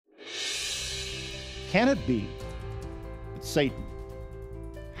Can it be that Satan,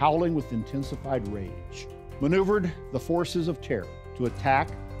 howling with intensified rage, maneuvered the forces of terror to attack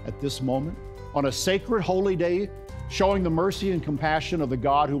at this moment on a sacred holy day, showing the mercy and compassion of the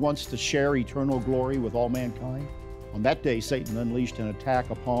God who wants to share eternal glory with all mankind? On that day, Satan unleashed an attack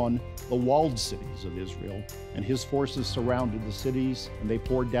upon the walled cities of Israel, and his forces surrounded the cities, and they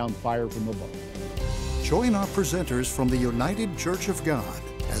poured down fire from above. Join our presenters from the United Church of God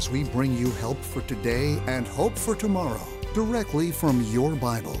as we bring you help for today and hope for tomorrow, directly from your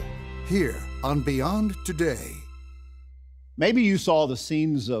Bible, here on Beyond Today. Maybe you saw the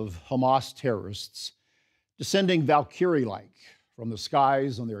scenes of Hamas terrorists descending Valkyrie-like from the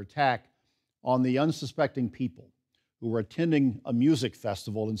skies on their attack on the unsuspecting people who were attending a music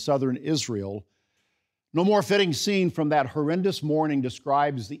festival in southern Israel. No more fitting scene from that horrendous morning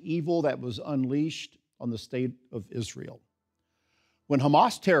describes the evil that was unleashed on the state of Israel. When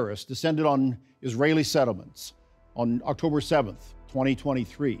Hamas terrorists descended on Israeli settlements on October 7th,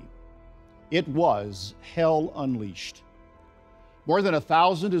 2023, it was hell unleashed. More than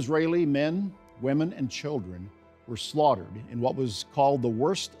 1,000 Israeli men, women, and children were slaughtered in what was called the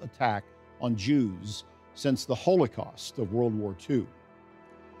worst attack on Jews since the Holocaust of World War II.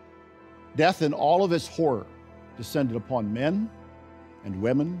 Death in all of its horror descended upon men and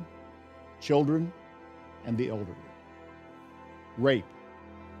women, children, and the elderly. Rape,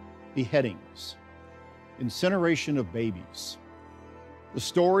 beheadings, incineration of babies. The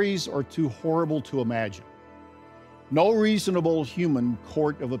stories are too horrible to imagine. No reasonable human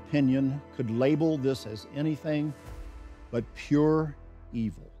court of opinion could label this as anything but pure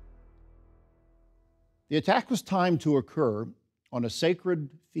evil. The attack was timed to occur on a sacred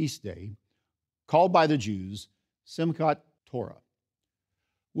feast day called by the Jews Simchat Torah,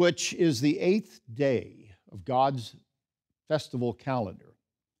 which is the 8th day of God's festival calendar.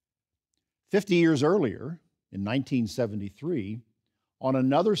 50 years earlier, in 1973, on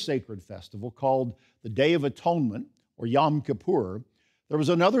another sacred festival called the Day of Atonement, or Yom Kippur, there was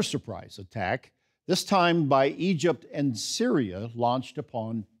another surprise attack, this time by Egypt and Syria, launched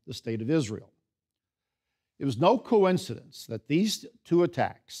upon the state of Israel. It was no coincidence that these two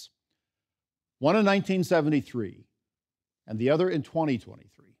attacks, one in 1973 and the other in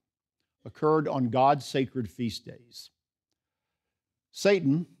 2023, occurred on God's sacred feast days.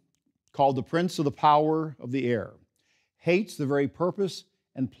 Satan, called the prince of the power of the air, hates the very purpose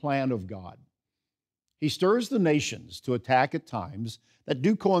and plan of God. He stirs the nations to attack at times that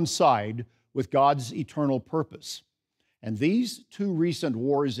do coincide with God's eternal purpose. And these two recent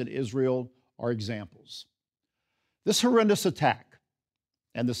wars in Israel are examples. This horrendous attack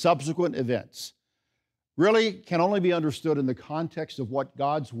and the subsequent events really can only be understood in the context of what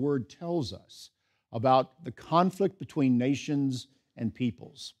God's Word tells us about the conflict between nations and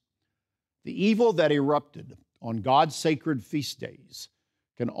peoples. The evil that erupted on God's sacred feast days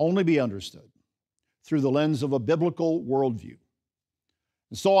can only be understood through the lens of a biblical worldview.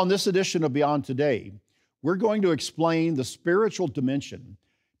 And so on this edition of Beyond Today, we're going to explain the spiritual dimension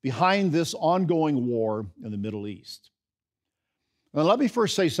behind this ongoing war in the Middle East. Now, let me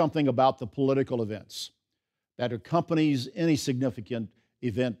first say something about the political events that accompanies any significant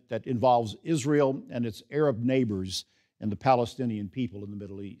event that involves Israel and its Arab neighbors and the Palestinian people in the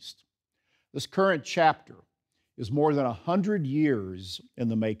Middle East. This current chapter is more than 100 years in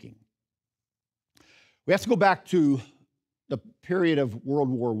the making. We have to go back to the period of World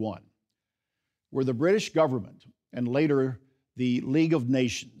War I, where the British government and later the League of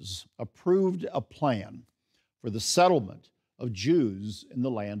Nations approved a plan for the settlement of Jews in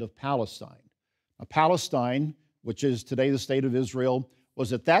the land of Palestine. Now, Palestine, which is today the state of Israel,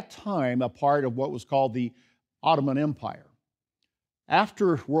 was at that time a part of what was called the Ottoman Empire.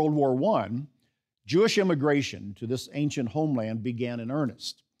 After World War I, Jewish immigration to this ancient homeland began in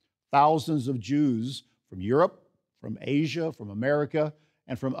earnest. Thousands of Jews from Europe, from Asia, from America,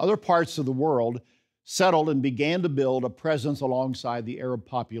 and from other parts of the world settled and began to build a presence alongside the Arab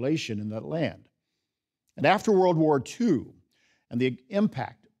population in that land. And after World War II and the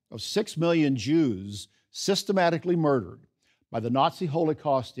impact of 6 million Jews systematically murdered by the Nazi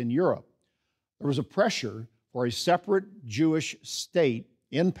Holocaust in Europe, there was a pressure for a separate Jewish state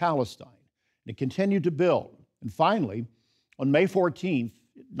in Palestine. And it continued to build. And finally, on May 14th,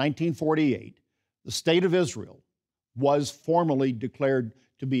 1948, the state of Israel was formally declared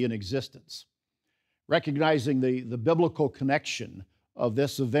to be in existence. Recognizing the biblical connection of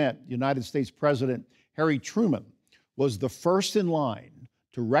this event, United States President Harry Truman was the first in line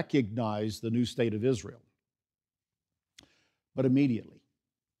to recognize the new state of Israel. But immediately,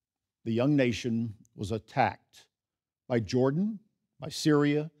 the young nation was attacked by Jordan, by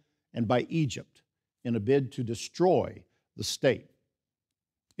Syria, and by Egypt in a bid to destroy the state.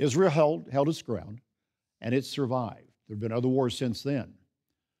 Israel held its ground, and it survived. There have been other wars since then.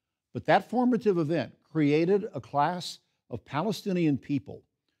 But that formative event created a class of Palestinian people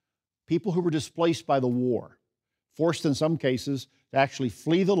who were displaced by the war, forced in some cases to actually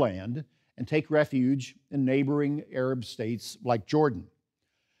flee the land and take refuge in neighboring Arab states like Jordan.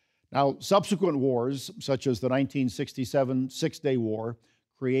 Now, subsequent wars, such as the 1967 Six-Day War,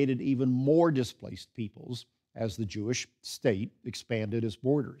 created even more displaced peoples as the Jewish state expanded its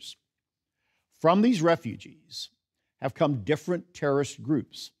borders. From these refugees have come different terrorist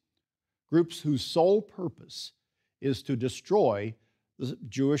groups whose sole purpose is to destroy the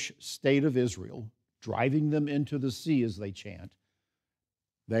Jewish state of Israel, driving them into the sea, as they chant,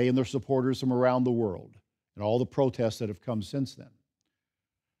 they and their supporters from around the world, and all the protests that have come since then.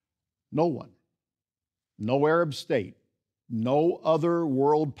 No one, no Arab state, no other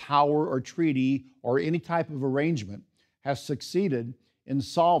world power or treaty or any type of arrangement has succeeded in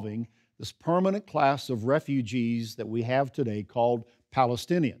solving this permanent class of refugees that we have today called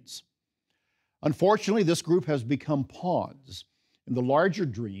Palestinians. Unfortunately, this group has become pawns in the larger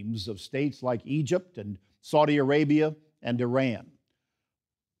dreams of states like Egypt and Saudi Arabia and Iran.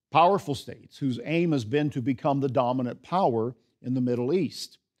 Powerful states whose aim has been to become the dominant power in the Middle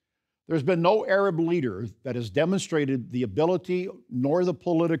East. There's been no Arab leader that has demonstrated the ability nor the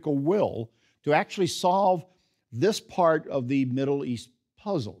political will to actually solve this part of the Middle East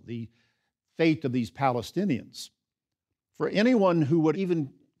puzzle, the fate of these Palestinians. For anyone who would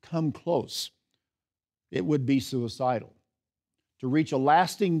even come close, it would be suicidal. To reach a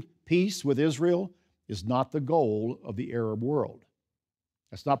lasting peace with Israel is not the goal of the Arab world.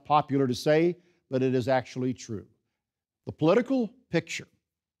 That's not popular to say, but it is actually true. The political picture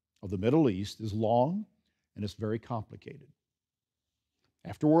of the Middle East is long and it's very complicated.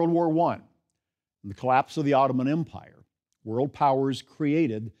 After World War I and the collapse of the Ottoman Empire, world powers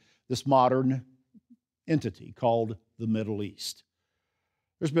created this modern entity called the Middle East.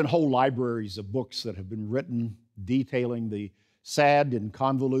 There's been whole libraries of books that have been written detailing the sad and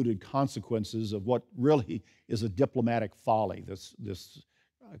convoluted consequences of what really is a diplomatic folly, this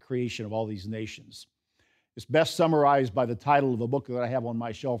creation of all these nations. It's best summarized by the title of a book that I have on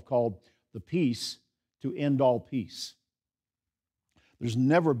my shelf called The Peace to End All Peace. There's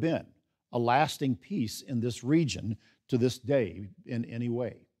never been a lasting peace in this region to this day in any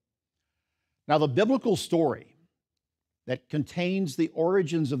way. Now, the biblical story that contains the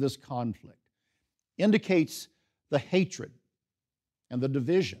origins of this conflict indicates the hatred and the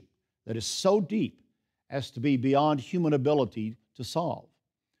division that is so deep as to be beyond human ability to solve.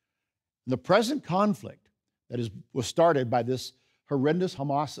 The present conflict that was started by this horrendous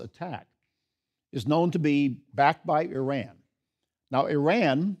Hamas attack is known to be backed by Iran. Now,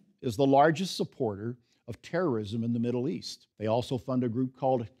 Iran is the largest supporter of terrorism in the Middle East. They also fund a group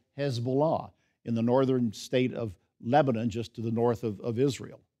called Hezbollah in the northern state of Lebanon, just to the north of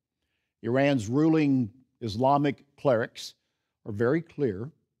Israel. Iran's ruling Islamic clerics are very clear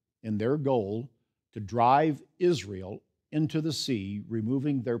in their goal to drive Israel into the sea,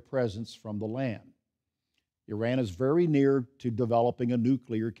 removing their presence from the land. Iran is very near to developing a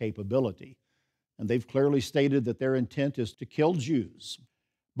nuclear capability, and they've clearly stated that their intent is to kill Jews.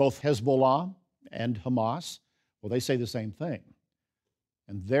 Both Hezbollah and Hamas, well, they say the same thing.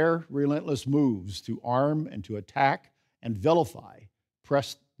 And their relentless moves to arm and to attack and vilify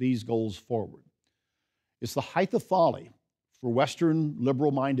press these goals forward. It's the height of folly for Western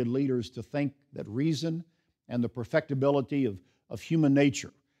liberal-minded leaders to think that reason and the perfectibility of human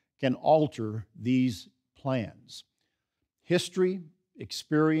nature can alter these plans. History,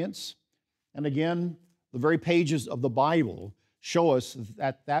 experience, and again, the very pages of the Bible show us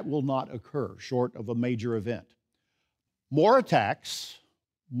that that will not occur short of a major event. More attacks,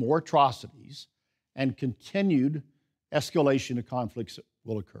 more atrocities, and continued escalation of conflicts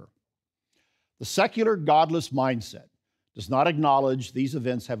will occur. The secular, godless mindset does not acknowledge these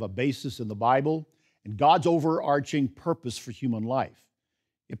events have a basis in the Bible and God's overarching purpose for human life.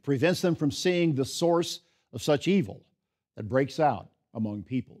 It prevents them from seeing the source of such evil that breaks out among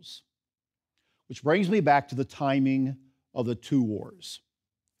peoples. Which brings me back to the timing of the two wars,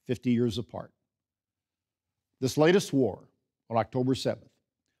 50 years apart. This latest war, on October 7th,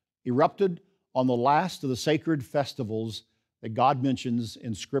 erupted on the last of the sacred festivals that God mentions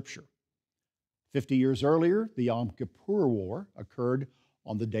in Scripture. 50 years earlier, the Yom Kippur War occurred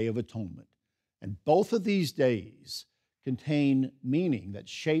on the Day of Atonement. And both of these days contain meaning that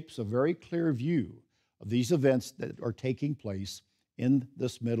shapes a very clear view of these events that are taking place in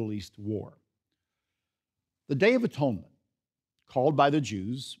this Middle East war. The Day of Atonement, called by the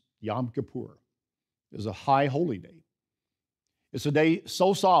Jews Yom Kippur, is a high holy day. It's a day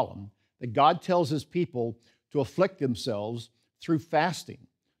so solemn that God tells his people to afflict themselves through fasting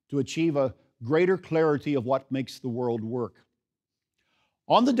to achieve a greater clarity of what makes the world work.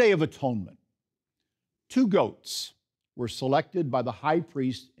 On the Day of Atonement, 2 goats were selected by the high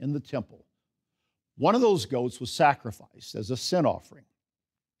priest in the temple. One of those goats was sacrificed as a sin offering.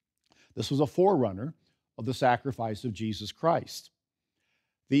 This was a forerunner of the sacrifice of Jesus Christ.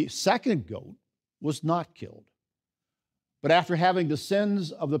 The second goat was not killed, but after having the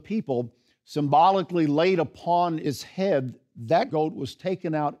sins of the people symbolically laid upon its head, that goat was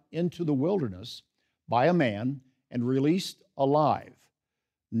taken out into the wilderness by a man and released alive,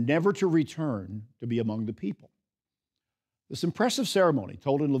 never to return to be among the people. This impressive ceremony,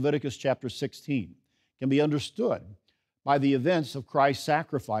 told in Leviticus chapter 16, can be understood by the events of Christ's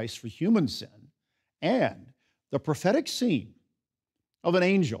sacrifice for human sin and the prophetic scene of an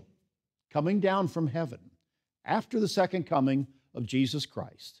angel coming down from heaven after the second coming of Jesus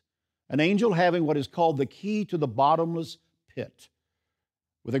Christ, an angel having what is called the key to the bottomless pit,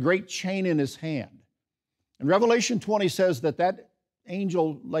 with a great chain in his hand. And Revelation 20 says that that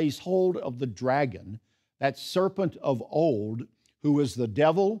angel lays hold of the dragon, that serpent of old, who is the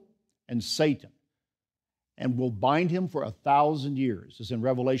devil and Satan, and will bind him for 1,000 years, as in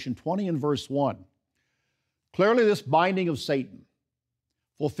Revelation 20 and verse 1. Clearly, this binding of Satan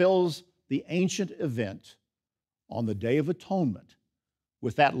fulfills the ancient event on the Day of Atonement,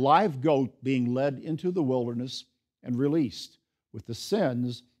 with that live goat being led into the wilderness and released with the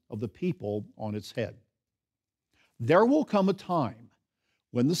sins of the people on its head. There will come a time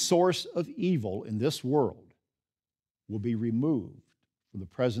when the source of evil in this world will be removed from the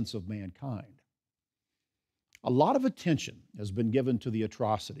presence of mankind. A lot of attention has been given to the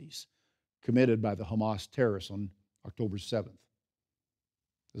atrocities committed by the Hamas terrorists on October 7th.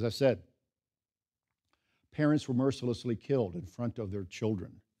 As I said, parents were mercilessly killed in front of their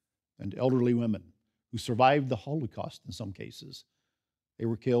children and elderly women who survived the Holocaust in some cases. They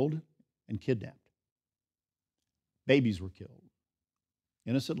were killed and kidnapped. Babies were killed.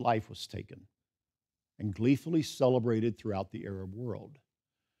 Innocent life was taken and gleefully celebrated throughout the Arab world.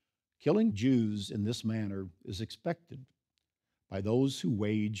 Killing Jews in this manner is expected by those who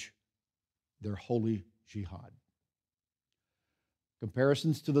wage their holy jihad.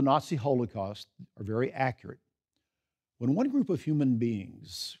 Comparisons to the Nazi Holocaust are very accurate. When one group of human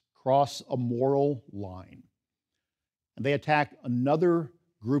beings cross a moral line and they attack another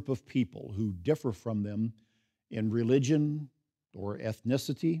group of people who differ from them in religion or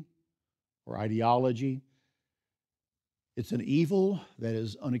ethnicity or ideology, it's an evil that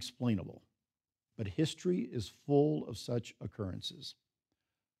is unexplainable. But history is full of such occurrences.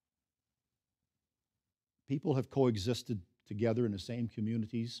 People have coexisted together in the same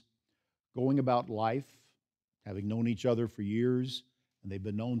communities, going about life, having known each other for years, and they've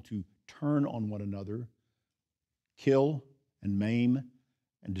been known to turn on one another, kill and maim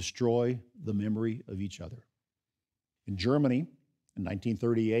and destroy the memory of each other. In Germany, in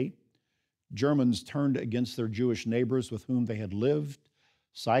 1938, Germans turned against their Jewish neighbors with whom they had lived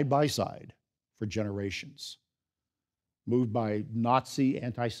side by side for generations. Moved by Nazi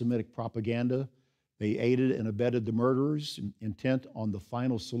anti-Semitic propaganda, they aided and abetted the murderers, intent on the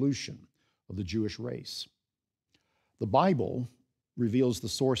final solution of the Jewish race. The Bible reveals the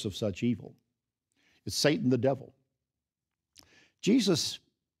source of such evil. It's Satan the devil. Jesus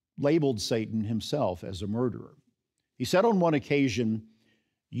labeled Satan himself as a murderer. He said on one occasion,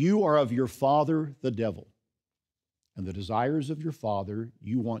 "You are of your father, the devil, and the desires of your father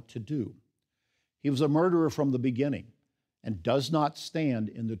you want to do." He was a murderer from the beginning and does not stand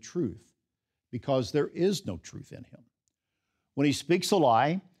in the truth because there is no truth in him. When he speaks a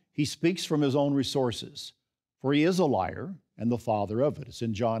lie, he speaks from his own resources, for he is a liar and the father of it. It's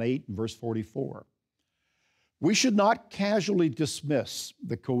in John 8 and verse 44. We should not casually dismiss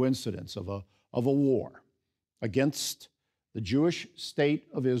the coincidence of a war against the Jewish state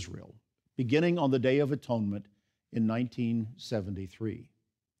of Israel, beginning on the Day of Atonement in 1973.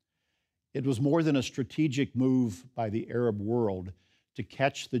 It was more than a strategic move by the Arab world to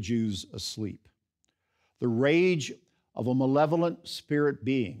catch the Jews asleep. The rage of a malevolent spirit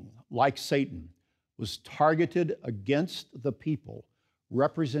being, like Satan, was targeted against the people,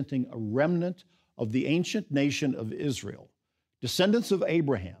 representing a remnant of the ancient nation of Israel, descendants of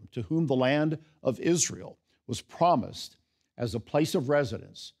Abraham, to whom the land of Israel was promised as a place of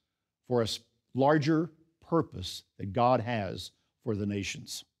residence for a larger purpose that God has for the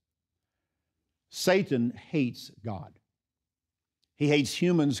nations. Satan hates God. He hates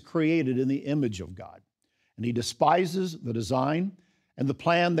humans created in the image of God, and he despises the design and the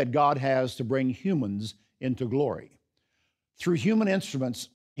plan that God has to bring humans into glory. Through human instruments,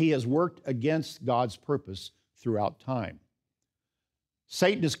 he has worked against God's purpose throughout time.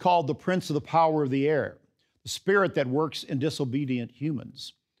 Satan is called the prince of the power of the air, the spirit that works in disobedient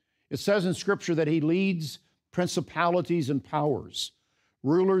humans. It says in Scripture that he leads principalities and powers,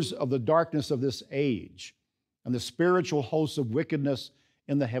 rulers of the darkness of this age, and the spiritual hosts of wickedness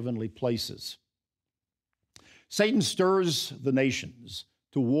in the heavenly places. Satan stirs the nations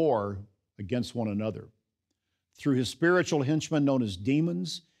to war against one another. Through his spiritual henchmen known as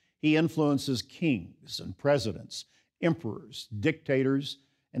demons, he influences kings and presidents, emperors, dictators,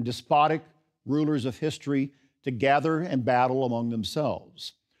 and despotic rulers of history to gather and battle among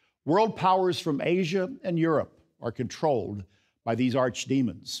themselves. World powers from Asia and Europe are controlled by these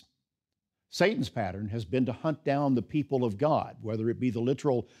archdemons. Satan's pattern has been to hunt down the people of God, whether it be the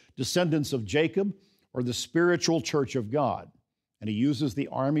literal descendants of Jacob or the spiritual church of God. And he uses the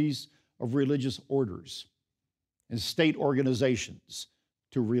armies of religious orders and state organizations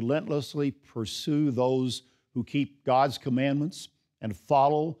to relentlessly pursue those who keep God's commandments and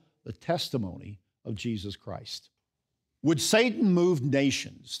follow the testimony of Jesus Christ. Would Satan move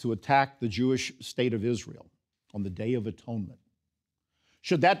nations to attack the Jewish state of Israel on the Day of Atonement?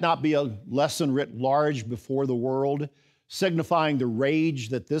 Should that not be a lesson writ large before the world, signifying the rage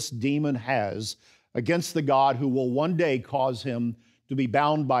that this demon has against the God who will one day cause him to be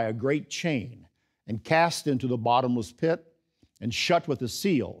bound by a great chain and cast into the bottomless pit and shut with a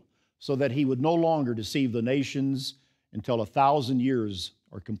seal, so that he would no longer deceive the nations until 1,000 years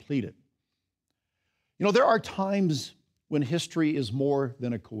are completed? You know, there are times when history is more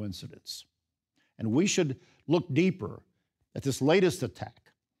than a coincidence, and we should look deeper at this latest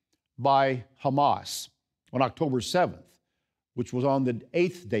attack by Hamas on October 7th, which was on the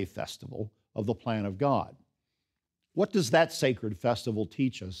 8th day festival of the plan of God. What does that sacred festival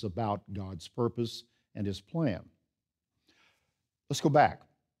teach us about God's purpose and his plan? Let's go back.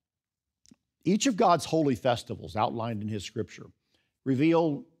 Each of God's holy festivals outlined in his scripture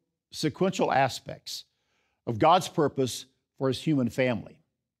reveal sequential aspects of God's purpose for his human family.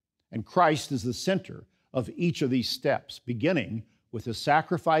 And Christ is the center of each of these steps, beginning with his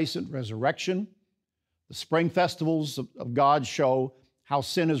sacrifice and resurrection. The spring festivals of God show how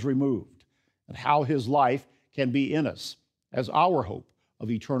sin is removed and how his life can be in us as our hope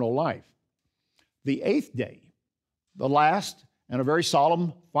of eternal life. The 8th day, the last and a very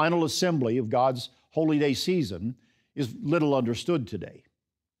solemn final assembly of God's holy day season, is little understood today.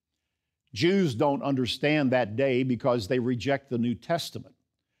 Jews don't understand that day because they reject the New Testament.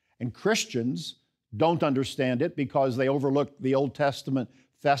 And Christians don't understand it because they overlook the Old Testament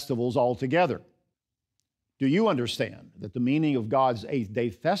festivals altogether. Do you understand that the meaning of God's 8th day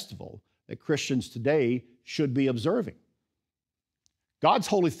festival that Christians today should be observing? God's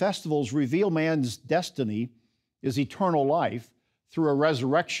holy festivals reveal man's destiny is eternal life through a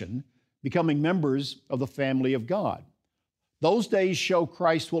resurrection, becoming members of the family of God. Those days show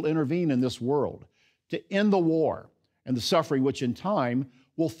Christ will intervene in this world to end the war and the suffering which in time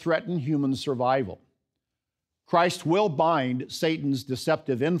will threaten human survival. Christ will bind Satan's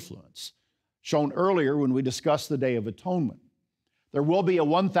deceptive influence, shown earlier when we discussed the Day of Atonement. There will be a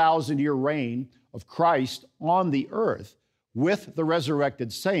 1,000-year reign of Christ on the earth with the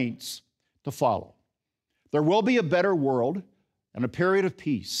resurrected saints to follow. There will be a better world and a period of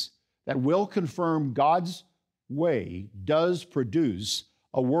peace that will confirm God's way does produce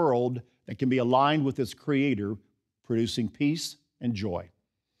a world that can be aligned with its Creator, producing peace and joy.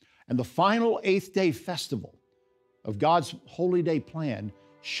 And the final 8th day festival of God's holy day plan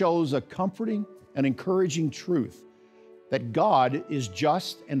shows a comforting and encouraging truth that God is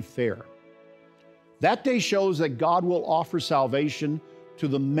just and fair. That day shows that God will offer salvation to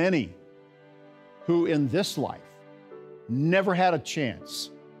the many who in this life never had a chance,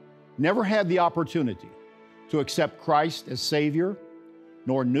 never had the opportunity to accept Christ as Savior,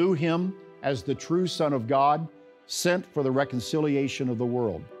 nor knew him as the true Son of God, sent for the reconciliation of the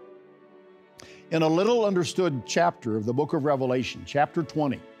world. In a little understood chapter of the book of Revelation, chapter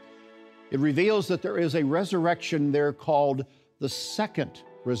 20, it reveals that there is a resurrection there called the second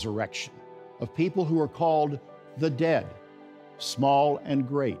resurrection of people who are called the dead, small and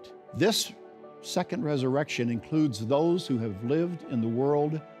great. This second resurrection includes those who have lived in the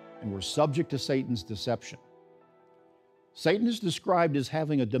world and were subject to Satan's deception. Satan is described as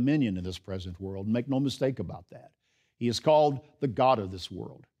having a dominion in this present world. Make no mistake about that. He is called the God of this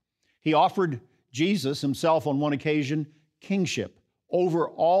world. He offered Jesus himself on one occasion kingship over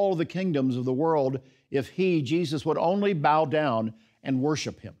all the kingdoms of the world if he, Jesus, would only bow down and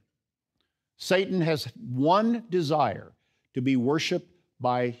worship him. Satan has one desire, to be worshiped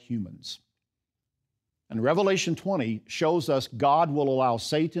by humans. And Revelation 20 shows us God will allow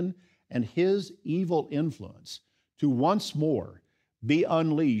Satan and his evil influence to once more be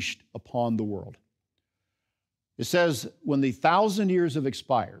unleashed upon the world. It says, when the 1,000 years have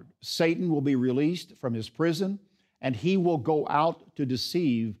expired, Satan will be released from his prison, and he will go out to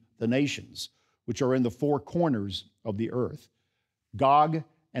deceive the nations, which are in the four corners of the earth, Gog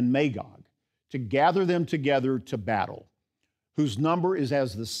and Magog, to gather them together to battle, whose number is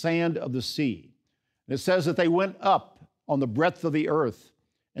as the sand of the sea. And it says that they went up on the breadth of the earth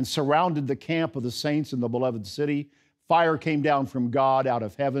and surrounded the camp of the saints in the beloved city. Fire came down from God out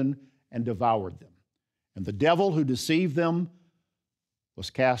of heaven and devoured them. And the devil who deceived them was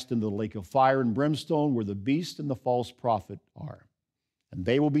cast into the lake of fire and brimstone, where the beast and the false prophet are. And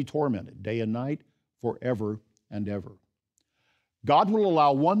they will be tormented day and night forever and ever. God will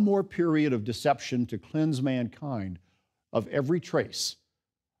allow one more period of deception to cleanse mankind of every trace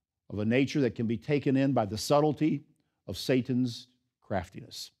of a nature that can be taken in by the subtlety of Satan's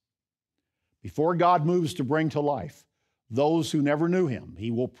craftiness. Before God moves to bring to life those who never knew him,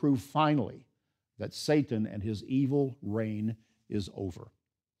 he will prove finally that Satan and his evil reign is over.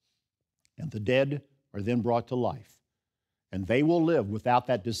 And the dead are then brought to life, and they will live without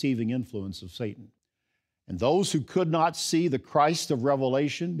that deceiving influence of Satan. And those who could not see the Christ of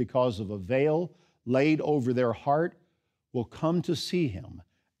Revelation because of a veil laid over their heart will come to see him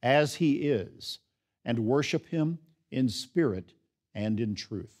as he is and worship him in spirit and in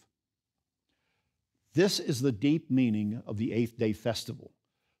truth. This is the deep meaning of the Eighth Day Festival,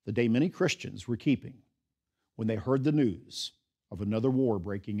 the day many Christians were keeping when they heard the news of another war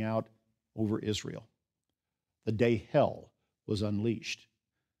breaking out over Israel, the day hell was unleashed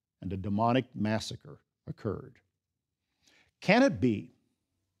and a demonic massacre occurred. Can it be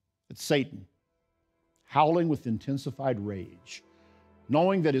that Satan, howling with intensified rage,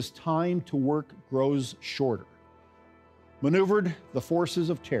 knowing that his time to work grows shorter, maneuvered the forces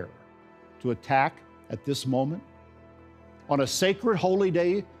of terror to attack at this moment, on a sacred holy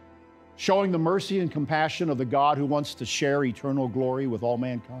day, showing the mercy and compassion of the God who wants to share eternal glory with all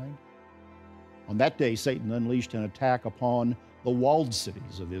mankind? On that day, Satan unleashed an attack upon the walled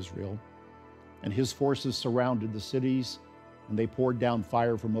cities of Israel, and his forces surrounded the cities, and they poured down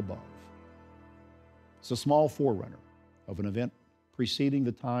fire from above. It's a small forerunner of an event preceding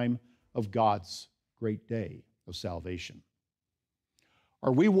the time of God's great day of salvation.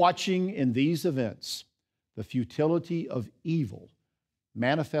 Are we watching in these events the futility of evil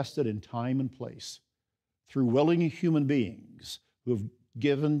manifested in time and place through willing human beings who have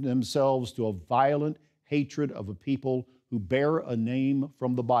given themselves to a violent hatred of a people who bear a name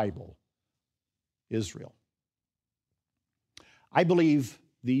from the Bible, Israel? I believe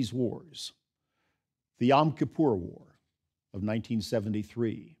these wars, the Yom Kippur War of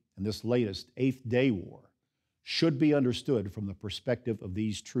 1973 and this latest Eighth Day War, should be understood from the perspective of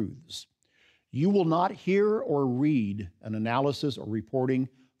these truths. You will not hear or read an analysis or reporting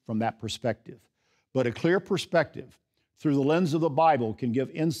from that perspective, but a clear perspective through the lens of the Bible can give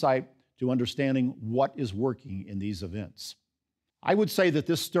insight to understanding what is working in these events. I would say that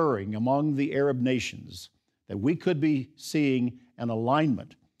this stirring among the Arab nations, that we could be seeing an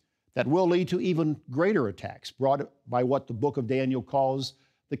alignment that will lead to even greater attacks brought by what the book of Daniel calls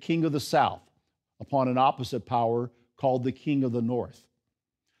the king of the south upon an opposite power called the king of the north.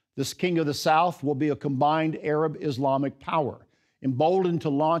 This king of the south will be a combined Arab-Islamic power, emboldened to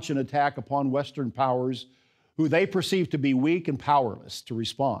launch an attack upon Western powers who they perceive to be weak and powerless to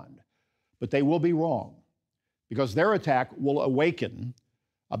respond. But they will be wrong, because their attack will awaken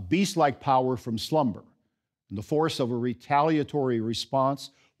a beast-like power from slumber, and the force of a retaliatory response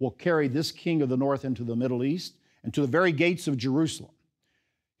will carry this king of the north into the Middle East and to the very gates of Jerusalem.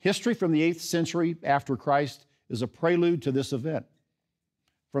 History from the 8th century after Christ is a prelude to this event.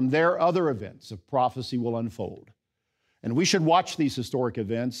 From there, other events of prophecy will unfold. And we should watch these historic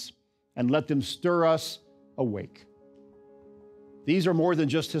events and let them stir us awake. These are more than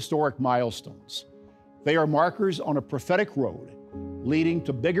just historic milestones. They are markers on a prophetic road leading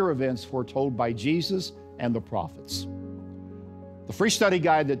to bigger events foretold by Jesus and the prophets. The free study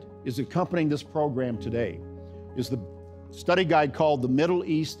guide that is accompanying this program today is the study guide called The Middle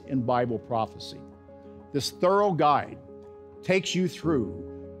East in Bible Prophecy. This thorough guide takes you through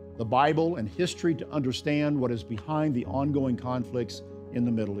the Bible and history to understand what is behind the ongoing conflicts in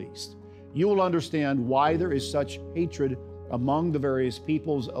the Middle East. You will understand why there is such hatred among the various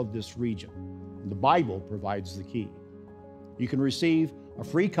peoples of this region. The Bible provides the key. You can receive a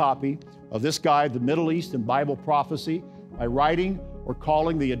free copy of this guide, The Middle East in Bible Prophecy, by writing or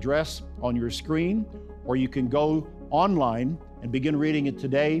calling the address on your screen, or you can go online and begin reading it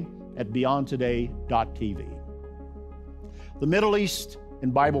today at beyondtoday.tv. The Middle East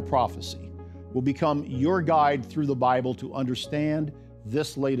in Bible Prophecy will become your guide through the Bible to understand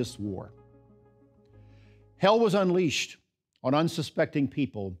this latest war. Hell was unleashed on unsuspecting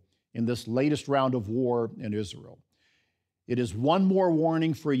people in this latest round of war in Israel. It is one more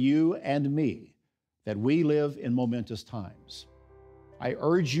warning for you and me that we live in momentous times. I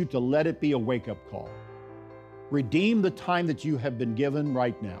urge you to let it be a wake-up call. Redeem the time that you have been given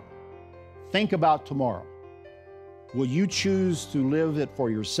right now. Think about tomorrow. Will you choose to live it for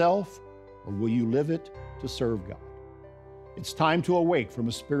yourself, or will you live it to serve God? It's time to awake from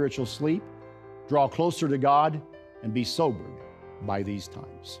a spiritual sleep, draw closer to God, and be sobered by these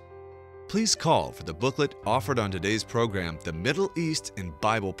times. Please call for the booklet offered on today's program, The Middle East in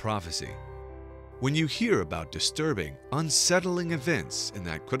Bible Prophecy. When you hear about disturbing, unsettling events in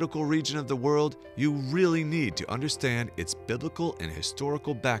that critical region of the world, you really need to understand its biblical and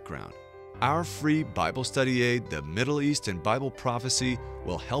historical background. Our free Bible study aid, The Middle East in Bible Prophecy,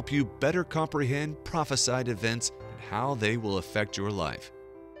 will help you better comprehend prophesied events and how they will affect your life.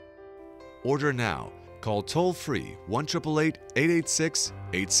 Order now. Call toll-free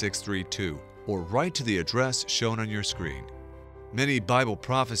 1-888-886-8632 or write to the address shown on your screen. Many Bible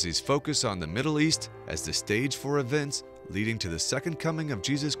prophecies focus on the Middle East as the stage for events leading to the second coming of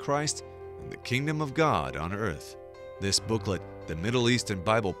Jesus Christ and the kingdom of God on earth. This booklet, The Middle East in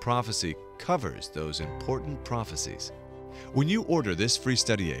Bible Prophecy, covers those important prophecies. When you order this free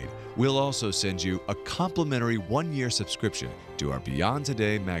study aid, we'll also send you a complimentary one-year subscription to our Beyond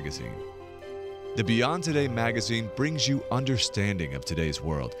Today magazine. The Beyond Today magazine brings you understanding of today's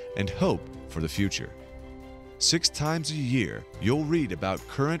world and hope for the future. 6 times a year, you'll read about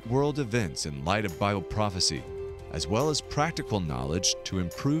current world events in light of Bible prophecy, as well as practical knowledge to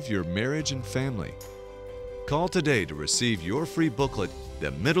improve your marriage and family. Call today to receive your free booklet,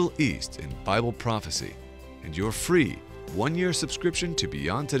 The Middle East in Bible Prophecy, and your free one-year subscription to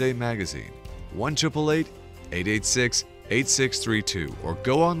Beyond Today magazine. 1-888-886-8632 or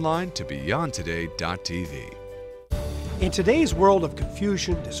go online to beyondtoday.tv. In today's world of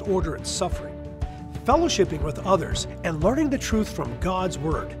confusion, disorder, and suffering, fellowshipping with others and learning the truth from God's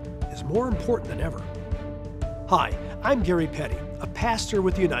Word is more important than ever. Hi, I'm Gary Petty, a pastor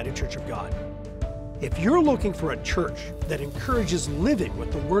with the United Church of God. If you're looking for a church that encourages living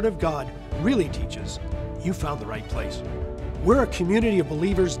what the Word of God really teaches, you found the right place. We're a community of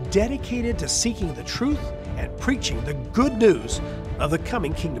believers dedicated to seeking the truth and preaching the good news of the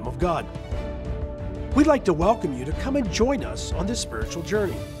coming kingdom of God. We'd like to welcome you to come and join us on this spiritual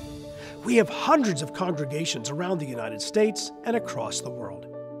journey. We have hundreds of congregations around the United States and across the world.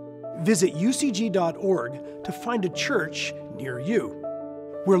 Visit ucg.org to find a church near you.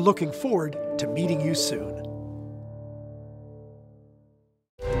 We're looking forward to meeting you soon.